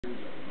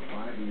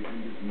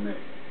May.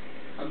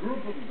 A group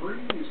of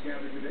Greens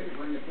gathered today to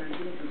bring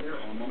attention to their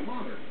alma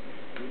mater.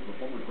 A group of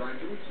former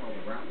graduates held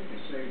a rally to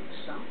save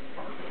South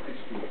Park High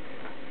School.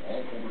 All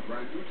former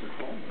graduates are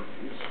called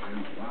Greens,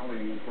 and the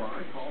rallying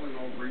cry, "Calling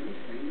all Greens,"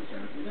 came this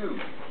afternoon.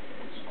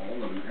 It's all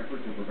in an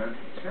effort to prevent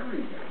the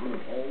tearing down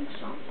of old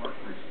South Park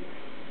High School.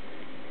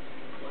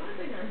 Well, I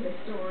think our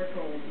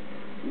historical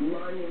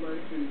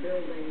monuments and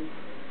buildings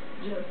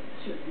just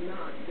should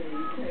not be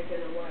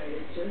taken away.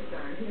 It's just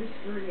our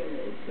history, and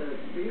it's a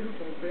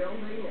beautiful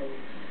building, and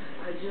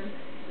I just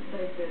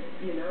think that,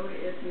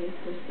 it needs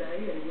to stay,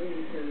 and we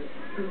need to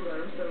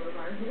preserve some of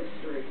our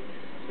history,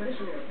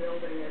 especially a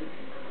building as,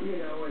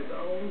 as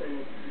old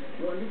and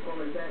wonderful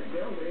as that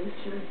building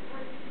should